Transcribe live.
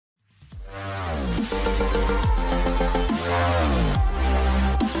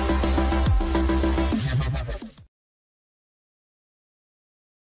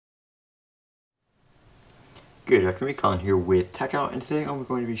Good afternoon, Colin here with Techout, and today I'm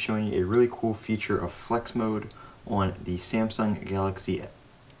going to be showing you a really cool feature of flex mode on the Samsung Galaxy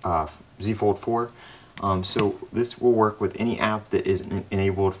Z Fold 4. So this will work with any app that is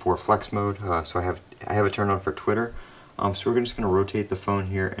enabled for flex mode. So I have it turned on for Twitter. So we're just going to rotate the phone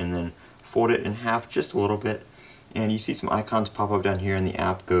here and then fold it in half just a little bit, and you see some icons pop up down here, and the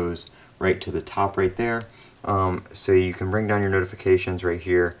app goes right to the top right there. So you can bring down your notifications right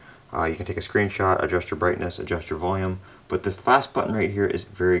here. You can take a screenshot, adjust your brightness, adjust your volume, but this last button right here is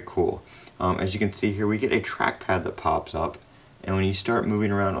very cool. As you can see here, we get a trackpad that pops up, and when you start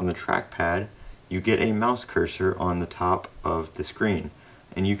moving around on the trackpad, you get a mouse cursor on the top of the screen.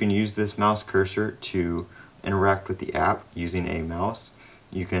 And you can use this mouse cursor to interact with the app using a mouse.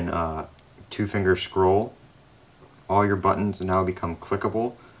 You can two-finger scroll. All your buttons now become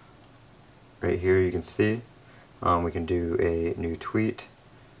clickable. Right here you can see. We can do a new tweet.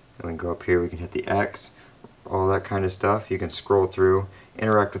 And we can go up here, we can hit the X, all that kind of stuff. You can scroll through,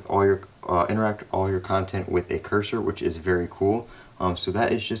 interact all your content with a cursor, which is very cool. So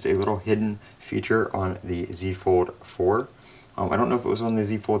that is just a little hidden feature on the Z Fold 4. I don't know if it was on the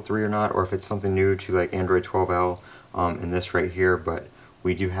Z Fold 3 or not, or if it's something new to like Android 12L in this right here, but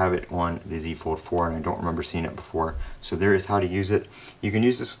we do have it on the Z Fold 4, and I don't remember seeing it before. So there is how to use it. You can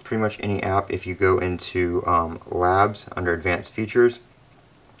use this with pretty much any app. If you go into Labs under Advanced Features,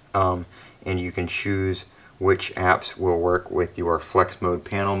 and you can choose which apps will work with your flex mode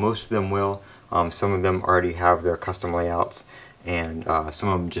panel. Most of them will. Some of them already have their custom layouts, and some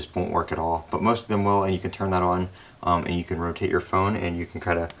of them just won't work at all, but most of them will, and you can turn that on, and you can rotate your phone, and you can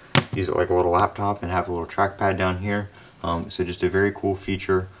kind of use it like a little laptop and have a little trackpad down here. So just a very cool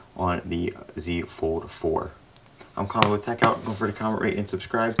feature on the Z Fold 4. I'm Colin with Techout. Don't forget to comment, rate, and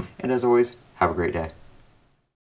subscribe, and as always, have a great day.